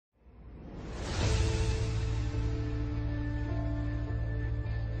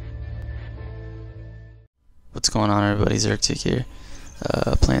What's going on, everybody? Zertic here,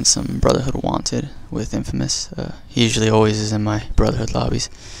 playing some Brotherhood Wanted with Infamous. He usually always is in my Brotherhood lobbies.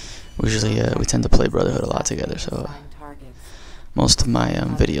 We tend to play Brotherhood a lot together, so most of my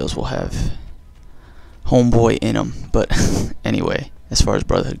videos will have Homeboy in them. But anyway, as far as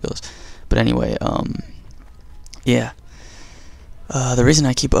Brotherhood goes. But anyway, yeah. The reason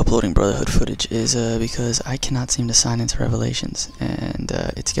I keep uploading Brotherhood footage is because I cannot seem to sign into Revelations, and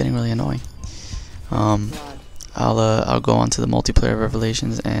it's getting really annoying. I'll go onto the multiplayer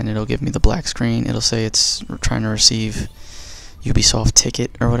Revelations, and it'll give me the black screen. It'll say it's trying to receive Ubisoft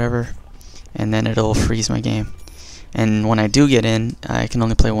ticket or whatever, and then it'll freeze my game. And when I do get in, I can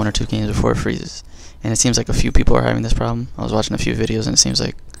only play 1 or 2 games before it freezes. And it seems like a few people are having this problem. I was watching a few videos, and it seems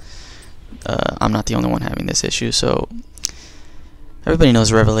like I'm not the only one having this issue. So everybody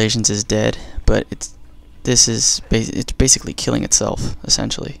knows Revelations is dead, but it's basically killing itself,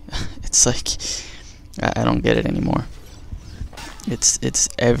 essentially. It's like I don't get it anymore. It's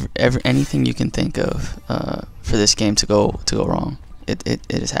anything you can think of for this game to go wrong. It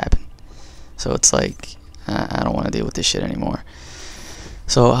has happened. So it's like I don't want to deal with this shit anymore.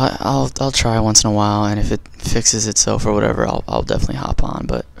 So I'll try once in a while, and if it fixes itself or whatever, I'll definitely hop on.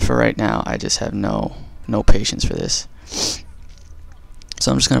 But for right now, I just have no patience for this.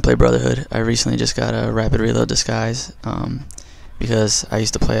 So I'm just gonna play Brotherhood. I recently just got a Rapid Reload Disguise because I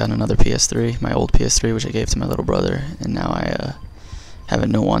used to play on another PS3, my old PS3, which I gave to my little brother, and now I have a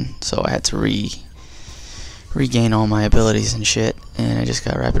new one. So I had to regain all my abilities and shit, and I just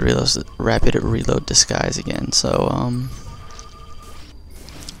got Rapid Reload Disguise again. So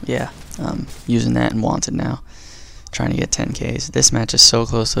yeah, using that and Wanted now, trying to get 10Ks. This match is so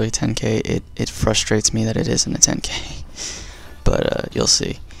close to a 10K, it frustrates me that it isn't a 10K. But you'll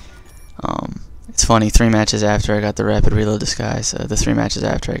see. It's funny, 3 matches after I got the Rapid Reload Disguise, the 3 matches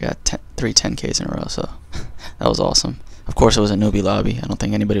after I got 3 10Ks in a row, so that was awesome. Of course, it was a newbie lobby. I don't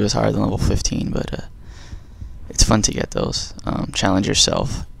think anybody was higher than level 15, but it's fun to get those. Challenge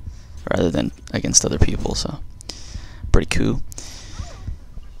yourself rather than against other people, so pretty cool.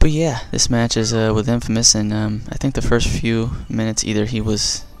 But yeah, this match is with Infamous, and I think the first few minutes either he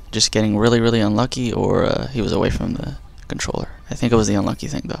was just getting really unlucky, or he was away from the controller. I think it was the unlucky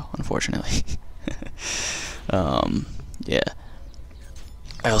thing, though, unfortunately. Yeah.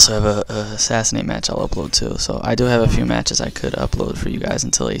 I also have a Assassinate match I'll upload too, so I do have a few matches I could upload for you guys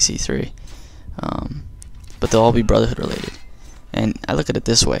until AC3. But they'll all be Brotherhood related. And I look at it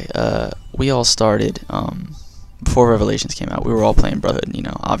this way, we all started, before Revelations came out, we were all playing Brotherhood, you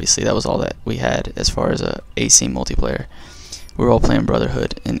know, obviously that was all that we had as far as AC multiplayer. We were all playing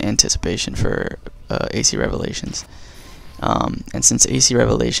Brotherhood in anticipation for AC Revelations. And since AC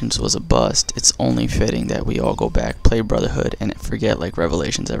Revelations was a bust, it's only fitting that we all go back, play Brotherhood, and forget like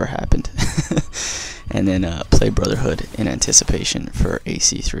Revelations ever happened. And then play Brotherhood in anticipation for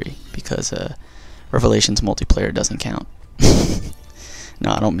AC3, because Revelations multiplayer doesn't count.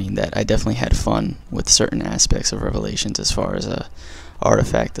 No, I don't mean that. I definitely had fun with certain aspects of Revelations as far as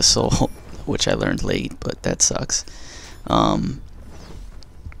Artifact the Soul, which I learned late, but that sucks.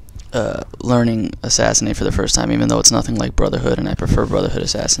 Learning Assassinate for the first time, even though it's nothing like Brotherhood, and I prefer Brotherhood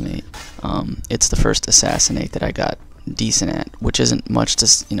Assassinate. It's the first Assassinate that I got decent at, which isn't much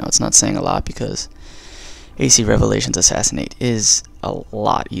to, you know, it's not saying a lot, because AC Revelations Assassinate is a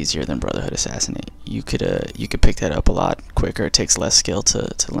lot easier than Brotherhood Assassinate. You could pick that up a lot quicker. It takes less skill to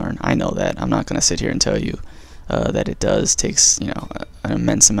learn. I know that. I'm not gonna sit here and tell you that it takes, you know, an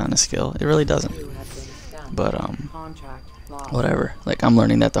immense amount of skill. It really doesn't. But whatever. Like, I'm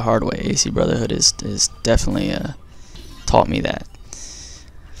learning that the hard way. AC Brotherhood is definitely taught me that.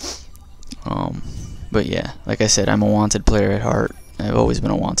 But yeah, like I said, I'm a Wanted player at heart. I've always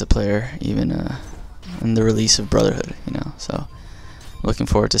been a Wanted player, even in the release of Brotherhood, you know. So looking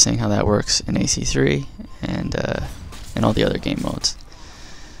forward to seeing how that works in AC3 and all the other game modes.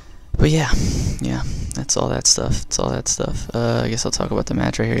 But yeah, that's all that stuff. I guess I'll talk about the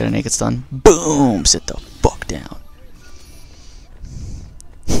match right here. Got a naked stun. Boom! Sit the fuck down.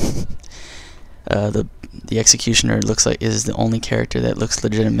 The Executioner is the only character that looks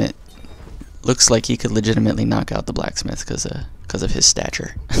legitimate. Looks like he could legitimately knock out the Blacksmith because of his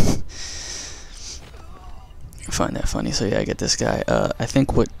stature. I find that funny. So yeah, I get this guy. I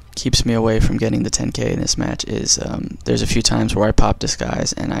think what keeps me away from getting the 10K in this match is there's a few times where I pop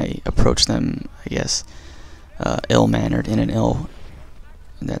Disguise and I approach them, I guess, ill-mannered in an ill.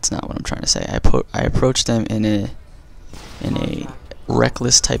 That's not what I'm trying to say. I approach them in a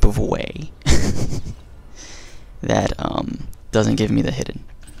reckless type of way that doesn't give me the hidden.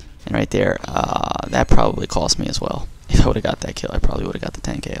 And right there, that probably cost me as well. If I would have got that kill, I probably would have got the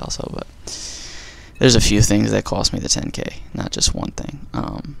 10K also, but there's a few things that cost me the 10K, not just one thing.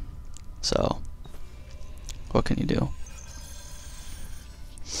 So what can you do?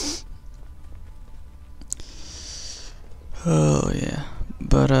 Oh yeah,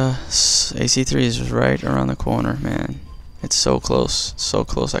 but AC3 is right around the corner, man. It's so close, so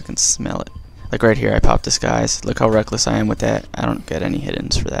close. I can smell it. Like right here, I popped this guy's. Look how reckless I am with that. I don't get any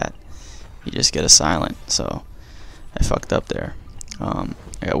hiddens for that. You just get a silent. So I fucked up there.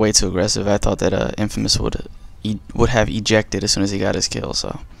 I got way too aggressive. I thought that Infamous would have ejected as soon as he got his kill,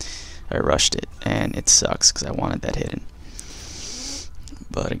 so I rushed it, and it sucks because I wanted that hidden.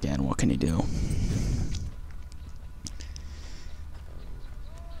 But again, what can you do?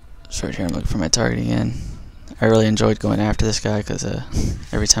 So right here, I'm looking for my target again. I really enjoyed going after this guy because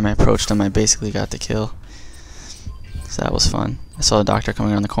every time I approached him, I basically got the kill. So that was fun. I saw the doctor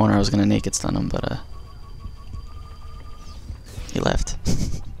coming around the corner. I was gonna naked stun him, but he left.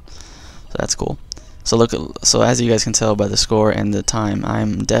 So that's cool. So so as you guys can tell by the score and the time,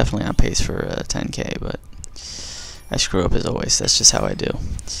 I'm definitely on pace for 10K, but I screw up as always. That's just how I do.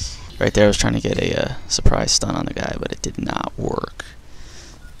 Right there, I was trying to get a surprise stun on the guy, but it did not work.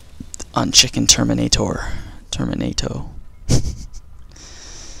 Unchicken Terminator. Terminato.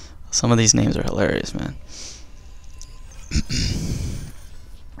 Some of these names are hilarious, man.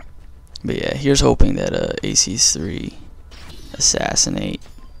 But yeah, here's hoping that AC3 assassinate,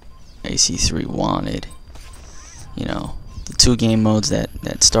 AC3 wanted. You know, the 2 game modes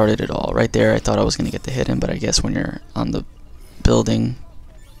that started it all. Right there, I thought I was gonna get the hidden, but I guess when you're on the building,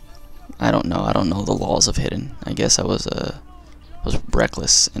 I don't know the laws of hidden. I guess I was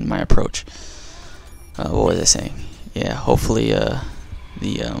reckless in my approach. What was I saying? Yeah, hopefully the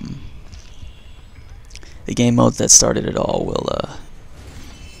game modes that started it all will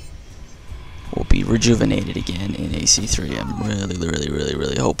be rejuvenated again in AC3. I'm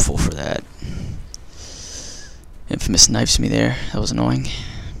really hopeful for that. Infamous knifes me there. That was annoying.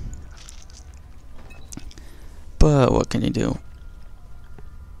 But what can you do?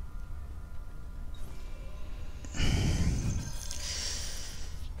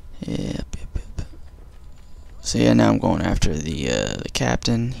 Yep. So yeah, now I'm going after the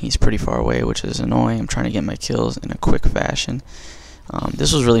captain. He's pretty far away, which is annoying. I'm trying to get my kills in a quick fashion.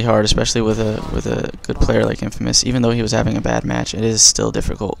 This was really hard, especially with a good player like Infamous. Even though he was having a bad match, it is still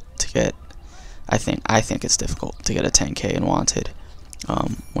difficult to get. I think it's difficult to get a 10K in Wanted.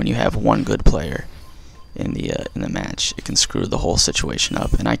 When you have one good player in the match, it can screw the whole situation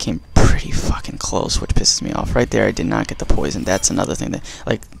up. And I came pretty fucking close, which pisses me off. Right there, I did not get the poison. That's another thing that,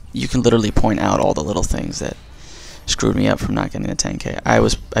 like, you can literally point out all the little things that screwed me up from not getting the 10K. I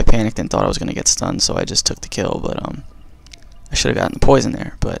panicked and thought I was gonna get stunned, so I just took the kill. But I should have gotten the poison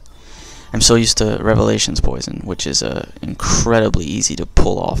there. But I'm so used to Revelation's poison, which is incredibly easy to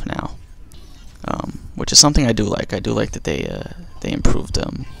pull off now. Which is something I do like. I do like that they improved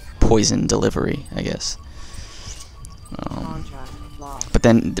poison delivery, I guess. But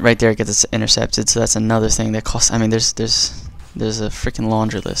then right there it gets intercepted, so that's another thing that costs. I mean, there's a freaking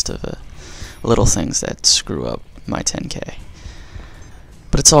laundry list of little things that screw up my 10K.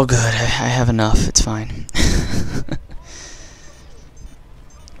 But it's all good. I have enough. It's fine.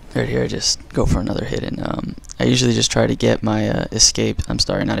 Right here, I just go for another hidden. I usually just try to get my escape. I'm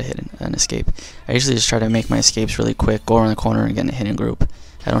sorry, not a hidden, an escape. I usually just try to make my escapes really quick, go around the corner and get in a hidden group.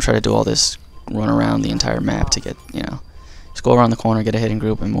 I don't try to do all this run around the entire map to get, you know, just go around the corner, get a hidden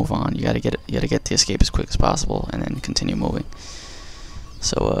group, and move on. You gotta get the escape as quick as possible, and then continue moving.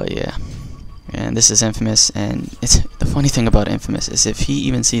 So yeah, and this is Infamous, and it's the funny thing about Infamous is if he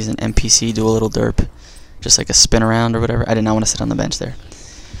even sees an NPC do a little derp, just like a spin around or whatever. I did not want to sit on the bench there.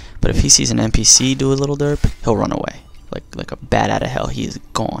 But if he sees an NPC do a little derp, he'll run away. Like a bat out of hell, he's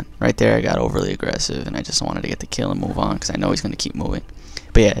gone. Right there, I got overly aggressive, and I just wanted to get the kill and move on, because I know he's going to keep moving.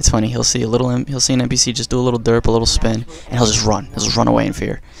 But yeah, it's funny, he'll see an NPC just do a little derp, a little spin, and he'll just run away in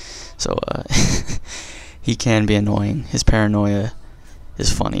fear. So, he can be annoying. His paranoia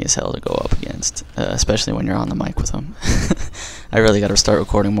is funny as hell to go up against, especially when you're on the mic with him. I really got to start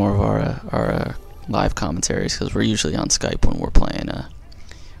recording more of our live commentaries, because we're usually on Skype when we're playing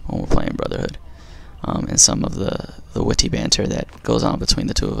Brotherhood. And some of the witty banter that goes on between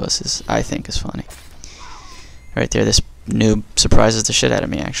the two of us I think is funny. Right there, this noob surprises the shit out of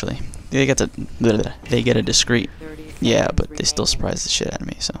me. Actually, they get a discreet, yeah, but they still surprise the shit out of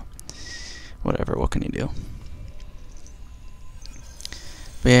me. So, whatever. What can you do?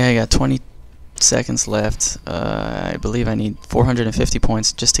 But yeah, I got 20 seconds left. I believe I need 450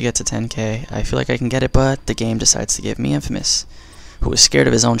 points just to get to 10K. I feel like I can get it, but the game decides to give me Infamous, who is scared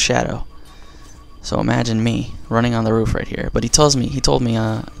of his own shadow. So imagine me running on the roof right here. But he told me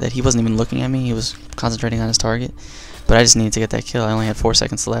that he wasn't even looking at me. He was concentrating on his target. But I just needed to get that kill. I only had 4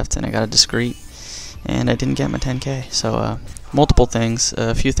 seconds left, and I got a discreet, and I didn't get my 10k. So multiple things,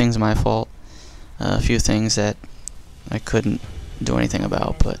 a few things my fault, a few things that I couldn't do anything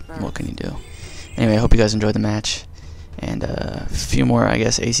about. But what can you do? Anyway, I hope you guys enjoyed the match, and a few more, I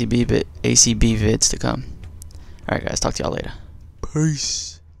guess, ACB vids to come. All right, guys, talk to y'all later.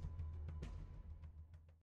 Peace.